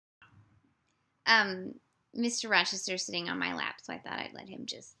um, Mr. Rochester's sitting on my lap, so I thought I'd let him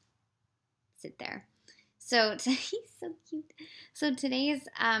just sit there. So he's so cute. So today's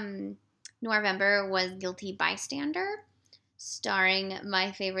Noirvember was Guilty Bystander, starring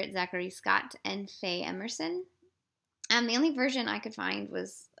my favorite Zachary Scott and Faye Emerson. The only version I could find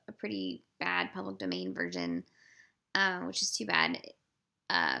was a pretty bad public domain version, which is too bad.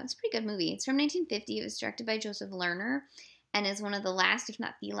 It's a pretty good movie. It's from 1950. It was directed by Joseph Lerner and is one of the last, if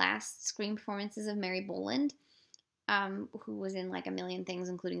not the last, screen performances of Mary Boland, who was in like a million things,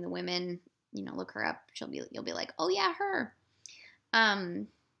 including The Women. You know, look her up. You'll be like, oh yeah, her. What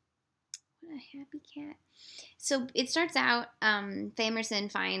a happy cat. So it starts out, Faye Emerson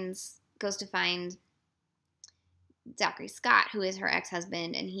goes to find Zachary Scott, who is her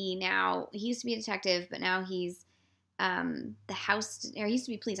ex-husband, and he used to be a detective, but now he's he used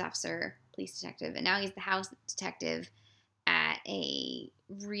to be police detective, and now he's the house detective at a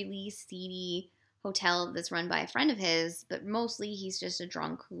really seedy hotel that's run by a friend of his, but mostly he's just a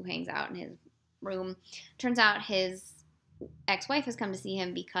drunk who hangs out in his room. Turns out his ex-wife has come to see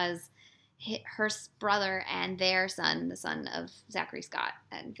him because her brother and their son, the son of Zachary Scott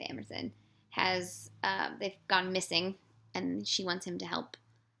and Faye Emerson, they've gone missing, and she wants him to help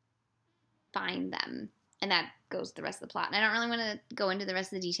find them. And that goes the rest of the plot. And I don't really want to go into the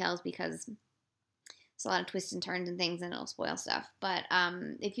rest of the details because it's a lot of twists and turns and things, and it'll spoil stuff. But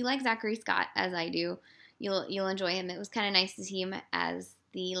if you like Zachary Scott, as I do, you'll enjoy him. It was kind of nice to see him as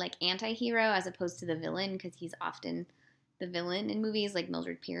the like anti-hero as opposed to the villain, because he's often the villain in movies like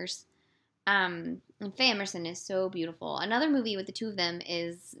Mildred Pierce. And Faye Emerson is so beautiful. Another movie with the two of them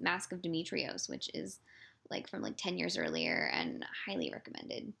is Mask of Demetrios, which is like from like 10 years earlier and highly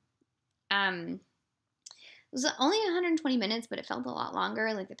recommended. It was only 120 minutes, but it felt a lot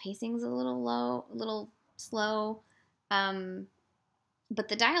longer. Like the pacing's a little slow. But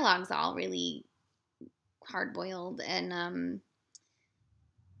the dialogue's all really hard-boiled, and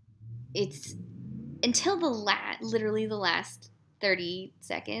it's until literally the last 30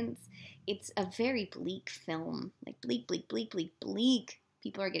 seconds, it's a very bleak film. Like bleak, bleak, bleak, bleak, bleak.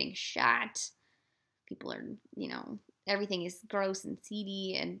 People are getting shot. People are, everything is gross and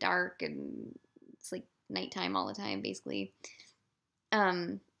seedy and dark, and it's like nighttime all the time, basically.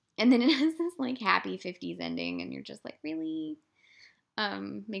 And then it has this like happy 50s ending, and you're just like, really?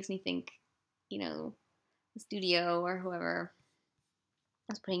 Makes me think, the studio or whoever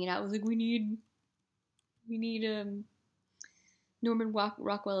was putting it out was like, we need Norman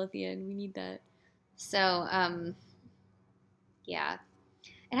Rockwell at the end. We need that. So, yeah.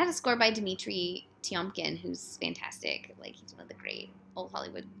 It had a score by Dmitri Tiomkin, who's fantastic. Like, he's one of the great old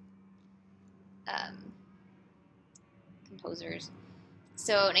Hollywood composers.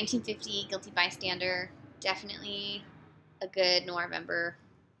 So, 1950, Guilty Bystander, definitely a good Noirvember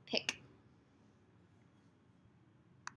pick.